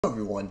Hello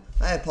everyone,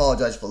 I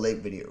apologize for late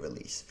video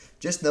release.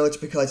 Just know it's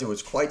because it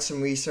was quite some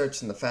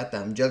research and the fact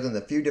that I'm juggling a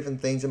few different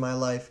things in my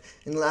life,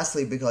 and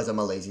lastly because I'm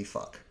a lazy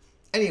fuck.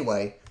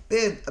 Anyway,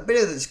 a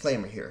bit of a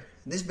disclaimer here.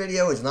 This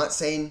video is not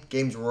saying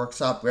Games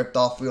Workshop ripped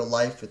off real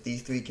life with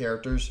these three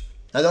characters.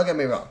 Now don't get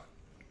me wrong.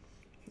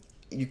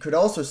 You could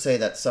also say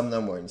that some of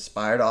them were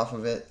inspired off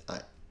of it.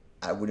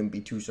 I wouldn't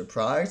be too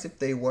surprised if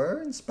they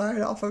were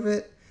inspired off of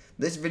it.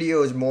 This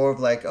video is more of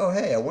like, oh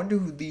hey, I wonder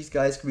who these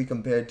guys could be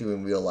compared to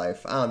in real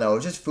life. I don't know, it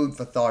was just food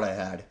for thought I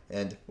had.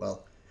 And,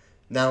 well,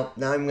 now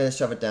I'm going to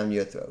shove it down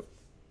your throat.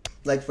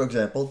 Like, for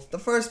example, the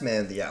first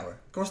man of the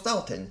hour,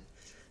 Kostaltyn.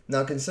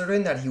 Now,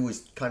 considering that he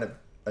was kind of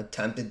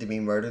attempted to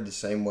be murdered the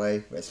same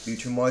way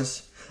Rasputin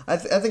was, I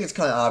think it's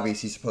kind of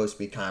obvious he's supposed to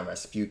be kind of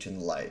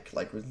Rasputin-like.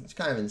 Like, it's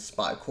kind of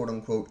inspired,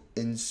 quote-unquote,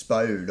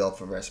 inspired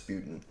off of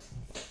Rasputin.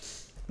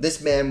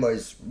 This man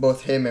was,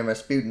 both him and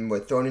Rasputin were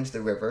thrown into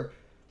the river,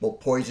 well,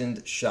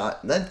 poisoned, shot,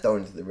 and then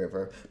thrown into the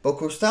river. But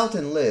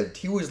Kostaltyn lived.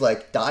 He was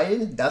like,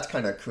 dying? That's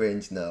kind of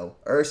cringe, no.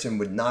 Urson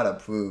would not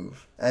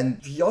approve. And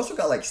he also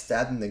got like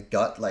stabbed in the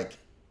gut like,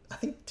 I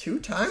think 2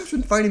 times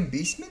when fighting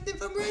Britishmnm,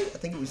 if I'm right? I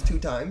think it was 2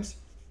 times.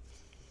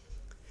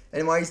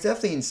 And while he's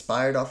definitely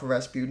inspired off of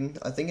Rasputin,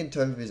 I think in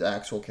terms of his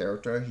actual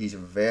character, he's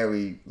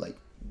very, like,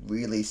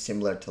 really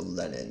similar to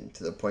Lenin,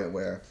 to the point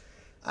where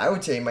I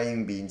would say he might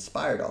even be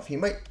inspired off. He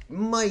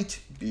might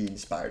be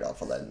inspired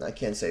off of Lenin. I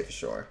can't say for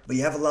sure. But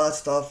you have a lot of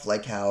stuff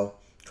like how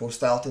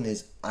Kostaltyn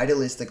is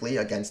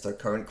idealistically against the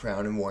current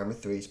crown in Warhammer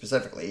 3.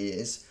 Specifically, he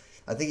is.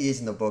 I think he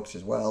is in the books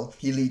as well.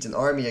 He leads an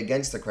army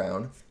against the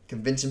crown,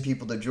 convincing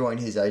people to join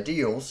his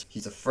ideals.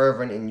 He's a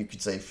fervent and you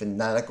could say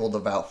fanatical,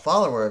 devout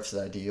follower of his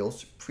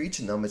ideals,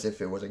 preaching them as if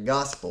it was a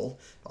gospel,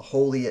 a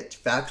holy,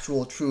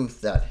 factual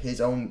truth that his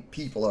own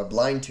people are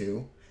blind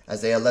to,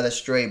 as they are led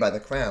astray by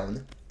the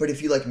crown. But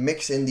if you like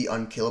mix in the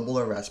unkillable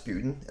of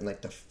Rasputin and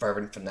like the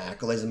fervent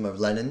fanaticism of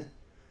Lenin,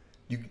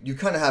 you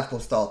kind of have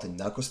Kostaltyn.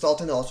 Now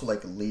Kostaltyn also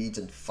like leads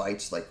and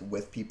fights like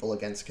with people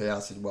against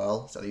chaos as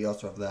well, so you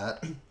also have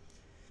that.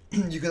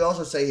 You could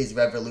also say his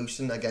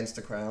revolution against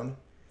the crown.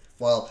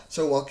 While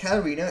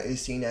Katerina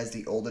is seen as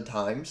the older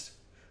times,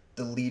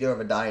 the leader of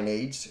a dying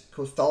age,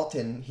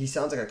 Kostaltyn, he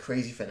sounds like a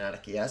crazy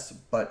fanatic, yes,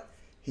 but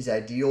his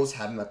ideals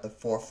have him at the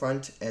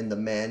forefront and the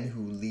man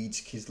who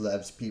leads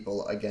Kislev's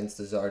people against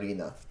the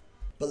Tsarina.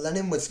 But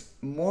Lenin was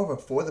more of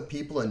a for the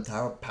people and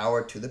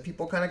power to the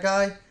people kind of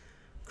guy.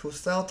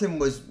 Kostaltyn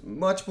was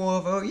much more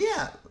of a,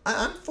 yeah,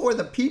 I'm for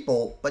the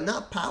people, but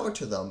not power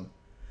to them.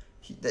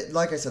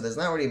 Like I said, there's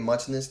not really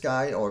much in this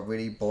guy, or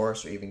really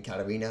Boris or even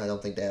Katerina. I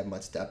don't think they have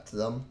much depth to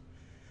them.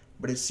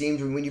 But it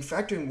seems when you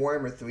factor in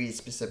Warhammer 3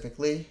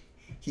 specifically,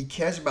 he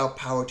cares about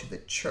power to the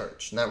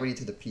church, not really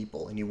to the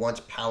people. And he wants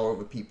power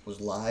over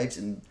people's lives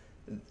and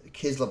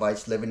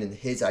Kislevites living in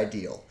his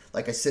ideal.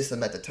 Like a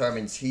system that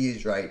determines he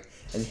is right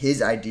and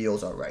his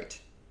ideals are right.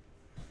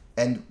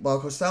 And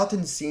while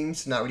Kostaltyn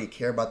seems to not really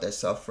care about their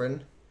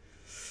suffering,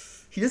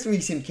 he doesn't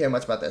really seem to care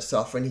much about their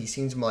suffering. He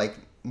seems like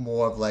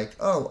more of like,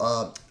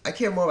 I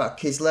care more about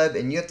Kislev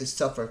and you have to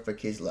suffer for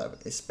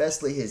Kislev.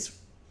 Especially his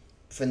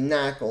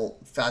fanatical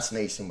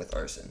fascination with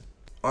Urson.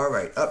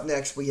 Alright, up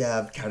next we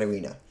have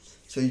Katerina.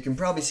 So you can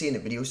probably see in the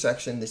video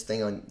section, this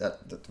thing on,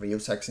 the video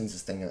sections,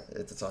 this thing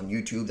that's on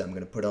YouTube that I'm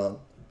going to put on.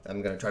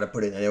 I'm going to try to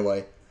put it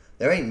anyway.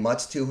 There ain't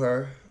much to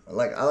her.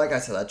 Like I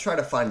said, I tried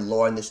to find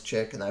lore in this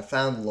chick, and I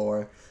found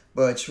lore.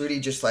 But it's really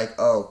just like,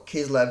 oh,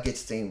 Kislev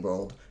gets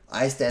steamrolled.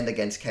 I stand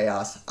against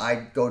chaos. I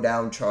go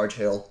down, charge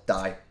hill,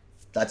 die.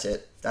 That's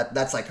it.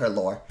 That's like her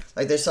lore.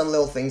 Like there's some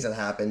little things that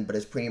happen, but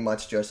it's pretty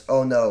much just,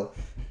 oh no,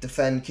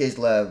 defend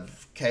Kislev.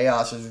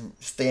 Chaos is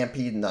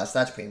stampeding us.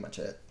 That's pretty much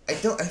it.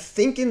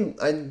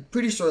 I'm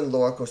pretty sure in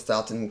lore,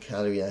 Kostaltyn and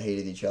Katerina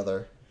hated each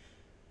other.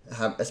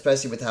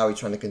 Especially with how he's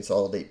trying to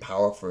consolidate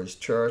power for his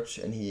church,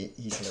 and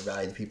he's trying to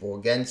rally the people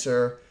against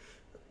her.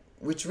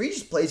 Which really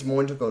just plays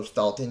more into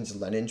Kostaltyn's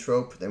Lenin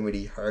trope than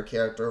really her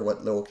character,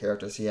 what little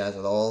characters he has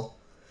at all.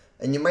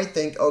 And you might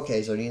think,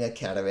 okay, Tsarina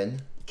Katerina,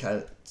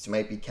 she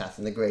might be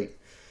Catherine the Great.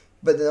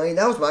 But I mean,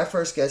 that was my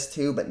first guess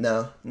too, but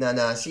no,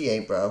 she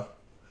ain't, bro.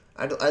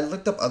 I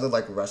looked up other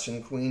like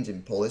Russian queens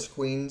and Polish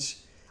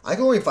queens. I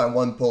can only find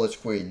one Polish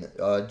queen,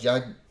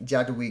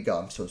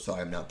 Jadwiga. I'm so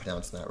sorry I'm not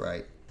pronouncing that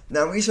right.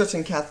 Now,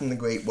 researching Catherine the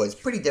Great was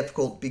pretty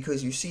difficult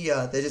because you see,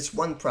 there's just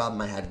one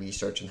problem I had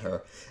researching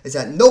her, is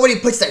that nobody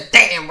puts their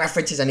damn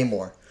references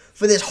anymore.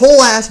 For this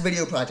whole ass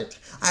video project,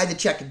 I had to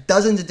check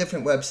dozens of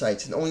different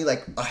websites, and only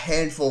like a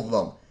handful of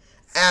them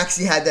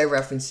actually had their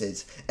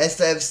references,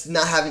 instead of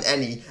not having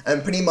any,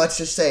 and pretty much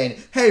just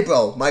saying, hey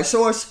bro, my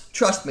source,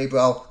 trust me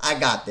bro, I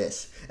got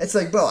this. It's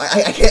like, bro,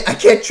 I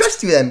can't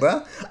trust you then,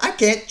 bro. I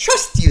can't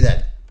trust you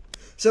then.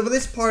 So for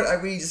this part, I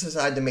really just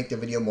decided to make the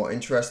video more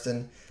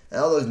interesting. And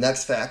all those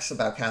next facts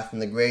about Catherine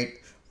the Great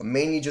were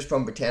mainly just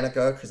from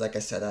Britannica, because like I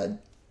said, I had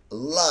a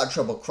lot of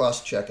trouble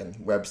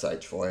cross-checking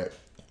websites for it.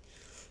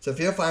 So if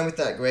you're fine with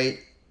that, great.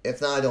 If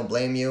not, I don't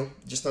blame you.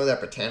 Just know that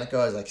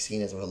Britannica is like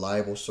seen as a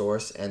reliable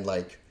source, and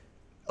like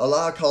a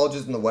lot of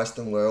colleges in the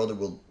Western world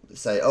will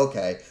say,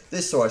 okay,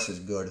 this source is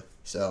good.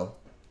 So,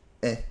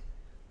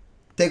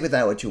 Take with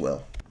that what you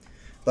will.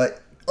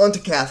 But on to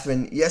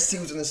Catherine. Yes, he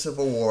was in the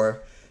Civil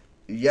War.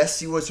 Yes,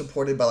 he was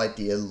supported by like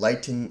the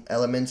enlightened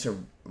elements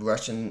of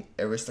Russian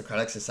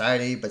aristocratic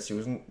society, but she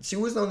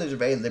was known as a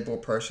very liberal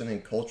person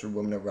and cultured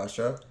woman of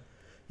Russia.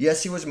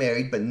 Yes, she was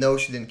married, but no,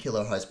 she didn't kill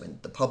her husband.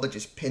 The public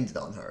just pinned it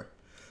on her.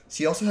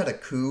 She also had a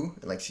coup,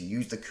 and like she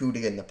used the coup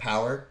to get into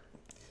power.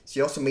 She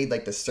also made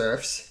like the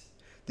serfs.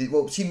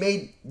 She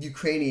made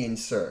Ukrainian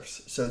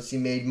serfs, so she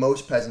made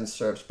most peasants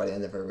serfs by the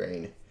end of her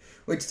reign.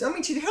 Which, I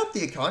mean, she'd help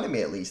the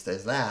economy at least,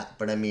 there's that.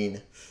 But I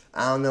mean,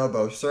 I don't know,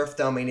 bro.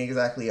 Serfdom ain't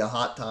exactly a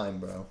hot time,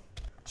 bro.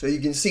 So you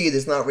can see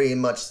there's not really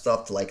much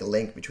stuff to like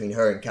link between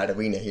her and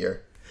Katerina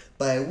here.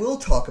 But I will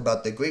talk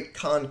about the great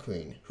Khan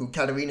Queen, who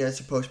Katerina is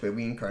supposed to be a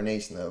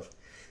reincarnation of.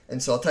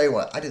 And so I'll tell you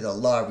what, I did a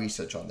lot of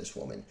research on this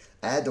woman.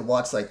 I had to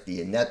watch like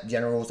the Net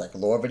General's like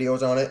lore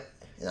videos on it.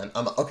 And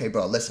I'm okay,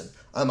 bro, listen.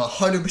 I'm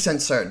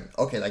 100% certain,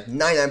 okay, like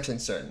 99%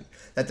 certain,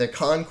 that the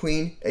Khan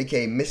Queen,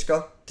 aka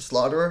Miska, the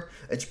Slaughterer,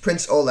 it's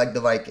Prince Oleg the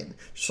Viking.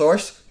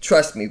 Source?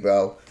 Trust me,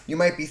 bro. You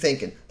might be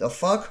thinking, the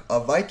fuck?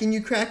 A Viking,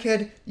 you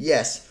crackhead?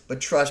 Yes, but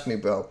trust me,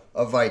 bro,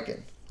 a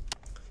Viking.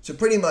 So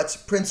pretty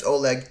much, Prince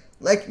Oleg,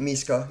 like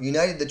Miska,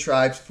 united the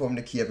tribes to form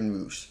the Kievan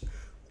Rus.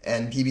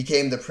 And he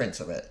became the prince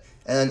of it.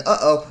 And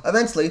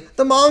eventually,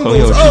 the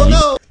Mongols, oh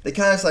no! They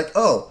kind of like,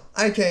 oh,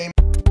 I came.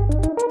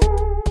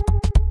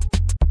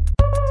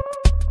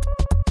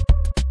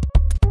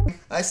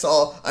 I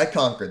saw, I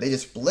conquered. They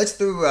just blitzed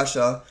through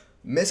Russia.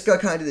 Miska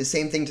kind of did the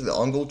same thing to the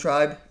Ungol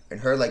tribe, and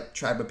her like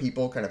tribe of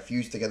people kind of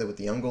fused together with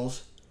the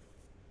Ungols.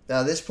 Now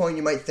at this point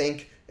you might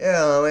think,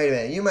 oh wait a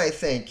minute, you might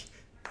think,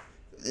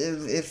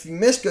 if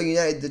Miska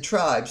united the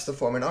tribes to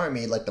form an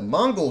army like the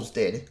Mongols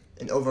did,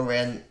 and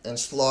overran and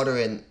slaughtered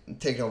and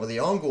taken over the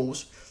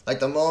Ungols, like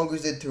the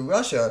Mongols did to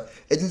Russia,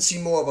 isn't she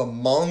more of a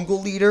Mongol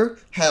leader?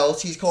 Hell,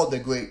 she's called the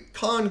Great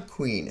Khan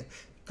Queen.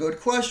 Good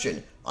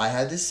question. I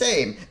had the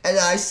same, and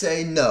I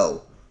say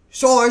no.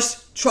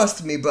 Source,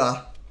 trust me,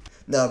 bruh.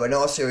 No, but in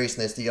all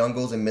seriousness, the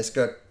Ungols and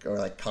Miska are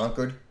like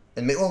conquered.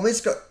 And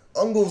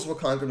Ungols were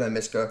conquered by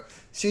Miska.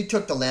 She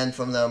took the land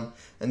from them,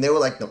 and they were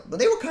like,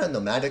 they were kind of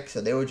nomadic,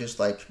 so they were just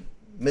like,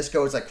 Miska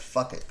was like,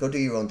 fuck it, go do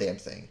your own damn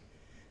thing.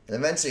 And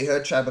eventually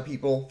her tribe of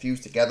people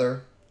fused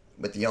together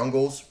with the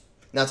Ungols.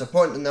 Now it's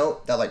important to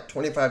note that like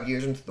 25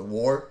 years into the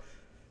war,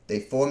 they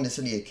formed the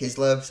city of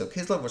Kislev, so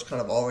Kislev was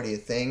kind of already a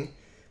thing.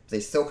 They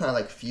still kind of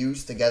like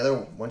fused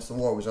together once the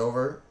war was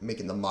over,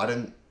 making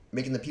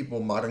the people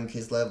of modern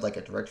Kislev like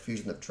a direct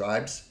fusion of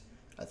tribes.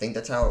 I think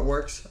that's how it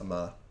works. I'm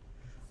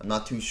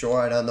not too sure.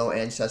 I don't know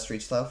ancestry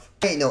stuff.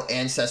 I ain't no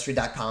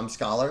Ancestry.com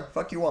scholar.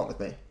 Fuck you want with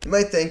me? You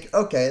might think,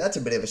 okay, that's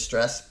a bit of a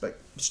stretch, but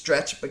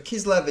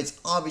Kislev is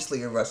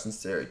obviously a Russian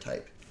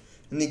stereotype.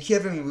 And the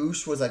Kievan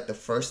Rus was like the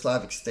first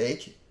Slavic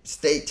state.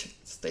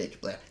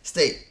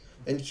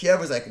 And Kiev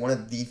was like one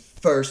of the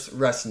first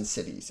Russian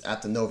cities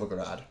after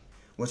Novgorod,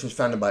 which was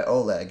founded by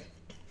Oleg.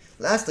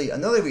 Lastly,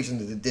 another reason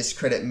to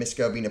discredit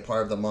Miska being a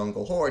part of the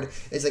Mongol horde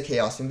is the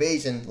Chaos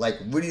Invasion, like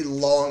really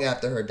long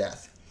after her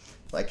death.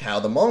 Like how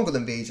the Mongol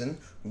invasion,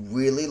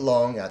 really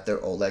long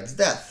after Oleg's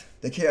death.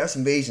 The Chaos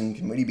Invasion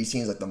can really be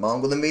seen as like the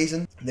Mongol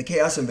invasion. The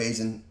Chaos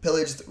Invasion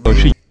pillaged,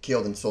 raped,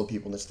 killed, and sold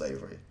people into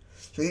slavery.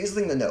 So here's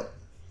the thing to note.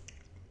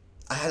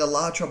 I had a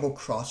lot of trouble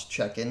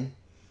cross-checking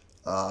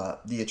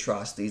the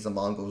atrocities the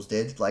Mongols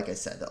did. Like I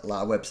said, a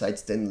lot of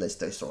websites didn't list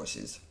their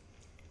sources.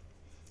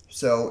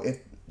 So if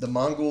the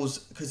Mongols,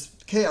 because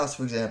Chaos,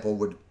 for example,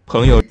 would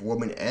rape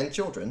women and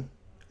children,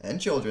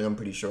 I'm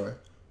pretty sure.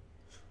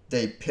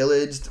 They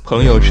pillaged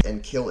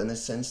and killed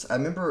innocents. I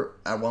remember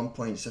at one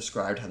point it's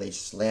described how they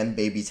slammed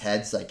babies'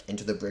 heads like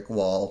into the brick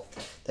wall.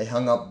 They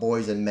hung up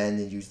boys and men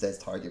and used that as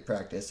target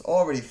practice.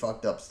 Already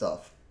fucked up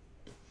stuff.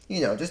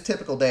 You know, just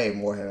typical day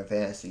in Warhammer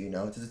Fantasy, you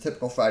know. Just a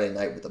typical Friday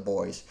night with the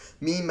boys.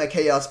 Me and my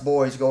Chaos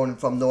boys going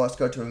from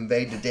Norska to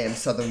invade the damn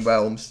Southern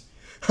Realms.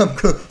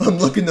 I'm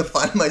looking to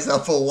find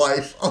myself a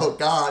wife. Oh,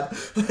 God.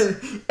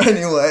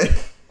 Anyway.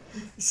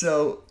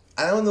 So,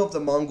 I don't know if the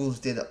Mongols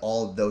did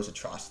all of those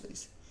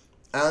atrocities.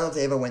 I don't know if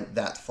they ever went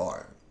that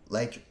far.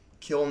 Like,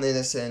 killing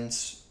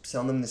innocents,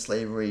 selling them into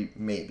slavery,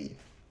 maybe.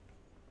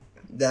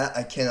 That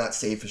I cannot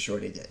say for sure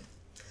they did.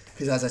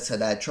 Because as I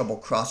said, I had trouble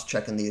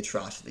cross-checking the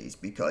atrocities.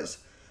 Because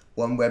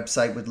one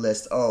website would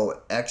list,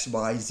 oh,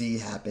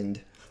 XYZ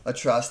happened.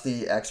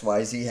 Atrocity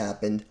XYZ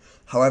happened.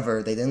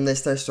 However, they didn't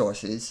list their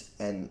sources.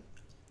 And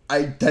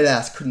I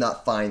deadass could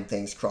not find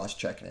things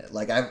cross-checking it.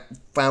 Like, I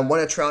found one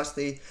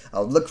atrocity, I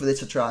would look for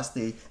this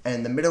atrocity, and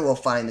in the middle of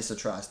finding this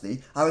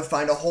atrocity, I would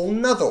find a whole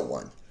nother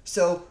one.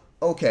 So,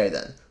 okay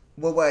then.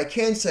 Well, what I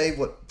can say,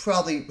 what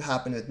probably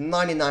happened with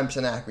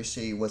 99%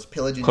 accuracy was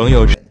pillaging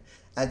women.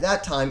 At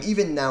that time,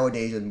 even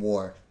nowadays in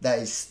war, that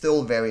is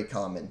still very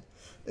common.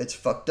 It's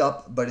fucked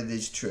up, but it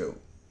is true.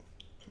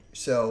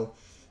 So,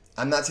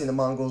 I'm not saying the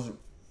Mongols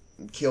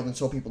killed and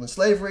sold people in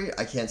slavery.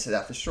 I can't say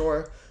that for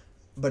sure.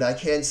 But I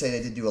can say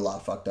they did do a lot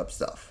of fucked up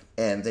stuff.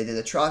 And if they did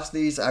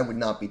atrocities, I would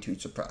not be too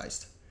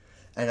surprised.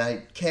 And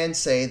I can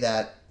say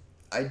that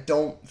I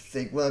don't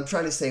think... What I'm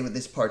trying to say with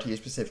this part here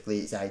specifically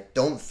is I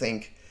don't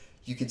think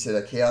you could say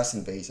the Chaos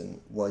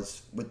invasion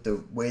was, with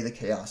the way the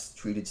Chaos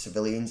treated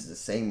civilians, the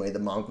same way the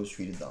Mongols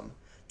treated them.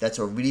 That's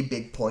a really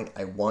big point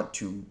I want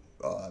to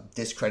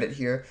discredit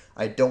here.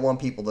 I don't want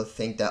people to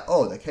think that,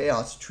 oh, the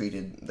Chaos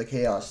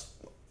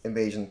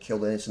invasion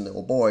killed innocent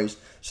little boys.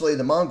 Surely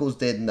the Mongols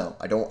did. No,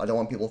 I don't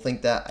want people to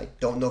think that. I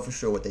don't know for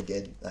sure what they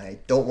did. I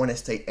don't want to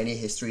state any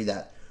history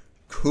that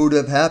could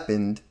have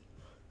happened,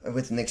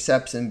 with an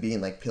exception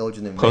being like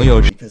pillaging and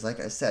rape, because like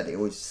I said, it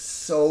was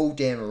so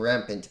damn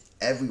rampant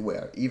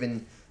everywhere,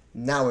 even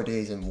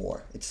nowadays in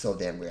war. It's so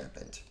damn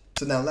rampant.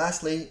 So now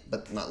lastly,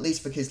 but not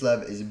least for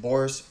Kislev, is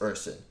Boris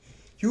Ursin.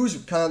 He was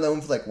kind of known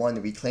for like wanting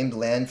to reclaim the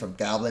land from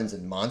goblins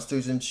and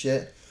monsters and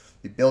shit.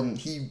 He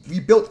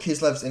rebuilt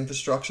Kislev's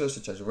infrastructure,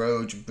 such as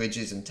roads,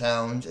 bridges, and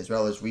towns, as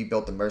well as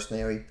rebuilt the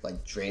mercenary,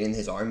 like draining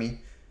his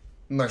army.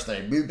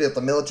 Rebuilt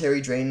the military,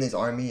 draining his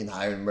army, and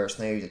hiring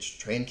mercenaries to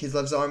train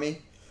Kislev's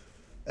army.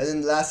 And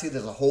then lastly,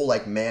 there's a whole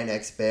like man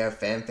x bear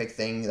fanfic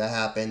thing that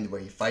happened where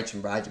he fights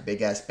and rides a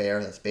big ass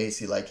bear that's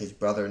basically like his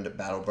brother in the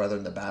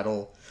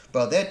battle.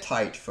 But they're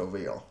tight for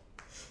real.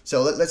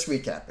 So let's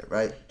recap it,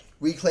 right?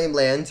 Reclaim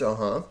lands,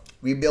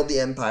 Rebuild the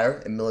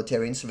empire in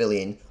military and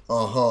civilian,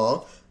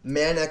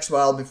 Man X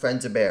Wild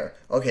befriends a bear.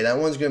 Okay, that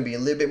one's going to be a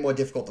little bit more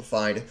difficult to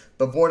find,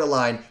 but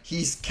borderline,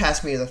 he's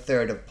Casimir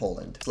III of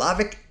Poland.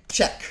 Slavic?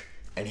 Check.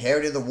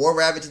 Inherited the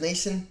war-ravaged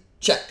nation?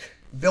 Check.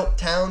 Built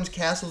towns,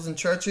 castles, and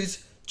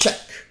churches? Check.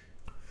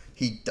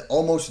 He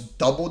almost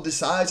doubled the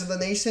size of the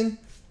nation?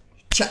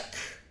 Check.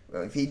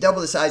 Well, if he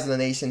doubled the size of the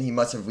nation, he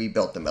must have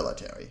rebuilt the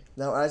military.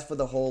 Now, as for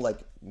the whole,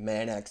 like,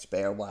 Man X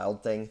Bear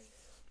Wild thing,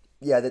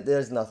 yeah,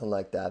 there's nothing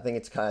like that. I think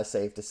it's kind of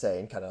safe to say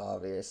and kind of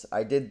obvious.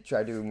 I did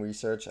try doing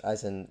research,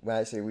 as in, when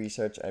I say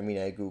research, I mean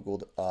I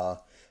googled,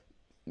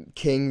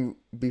 king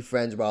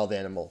befriends wild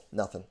animal.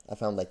 Nothing. I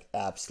found, like,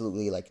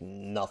 absolutely, like,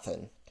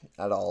 nothing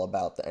at all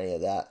about any of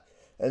that.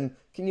 And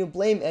can you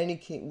blame any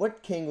king?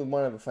 What king would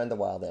want to befriend a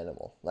wild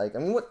animal? Like, I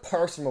mean, what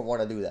person would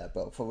want to do that,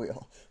 bro? For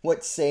real.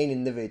 What sane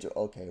individual?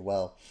 Okay,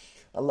 well,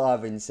 a lot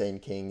of insane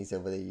kings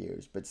over the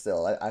years. But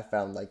still, I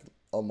found, like,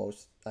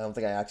 almost, I don't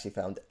think I actually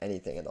found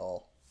anything at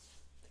all.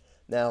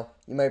 Now,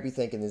 you might be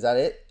thinking, is that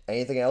it?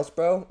 Anything else,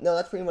 bro? No,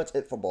 that's pretty much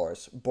it for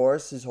Boris.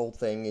 Boris's whole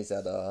thing is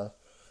that,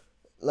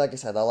 like I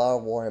said, a lot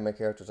of Warhammer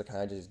characters are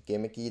kind of just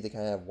gimmicky. They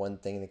kind of have one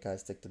thing and they kind of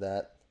stick to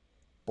that.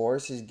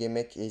 Boris's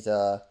gimmick is,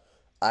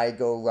 I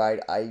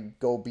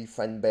go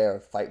befriend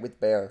bear, fight with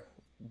bear.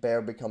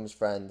 Bear becomes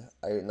friend.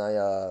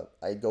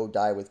 I go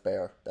die with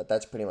bear.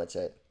 That's pretty much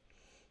it.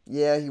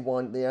 Yeah, he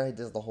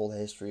does the whole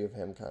history of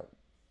him, kind of,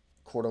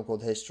 quote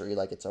unquote history,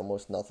 like it's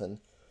almost nothing.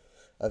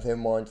 Of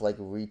him wanting to, like,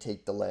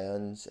 retake the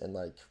lands and,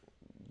 like,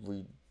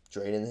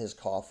 draining his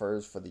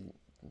coffers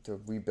to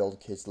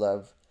rebuild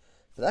Kislev.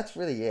 But that's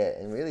really it.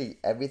 And really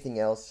everything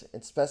else,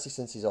 especially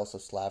since he's also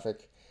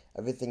Slavic,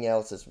 everything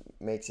else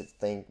makes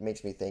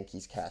me think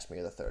he's Casimir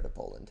III of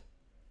Poland.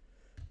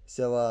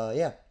 So,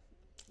 yeah.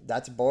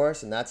 That's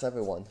Boris and that's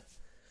everyone.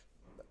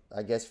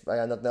 I guess I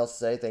got nothing else to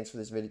say. Thanks for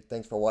this video.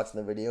 Thanks for watching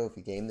the video if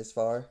you came this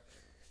far.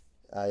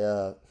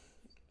 I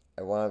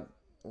want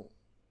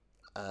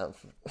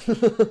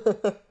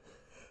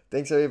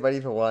Thanks everybody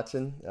for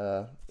watching.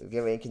 If you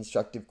have any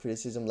constructive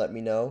criticism, let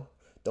me know.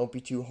 Don't be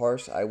too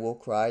harsh. I will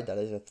cry. That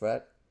is a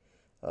threat.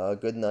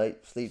 Good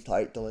night. Sleep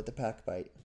tight. Don't let the pack bite.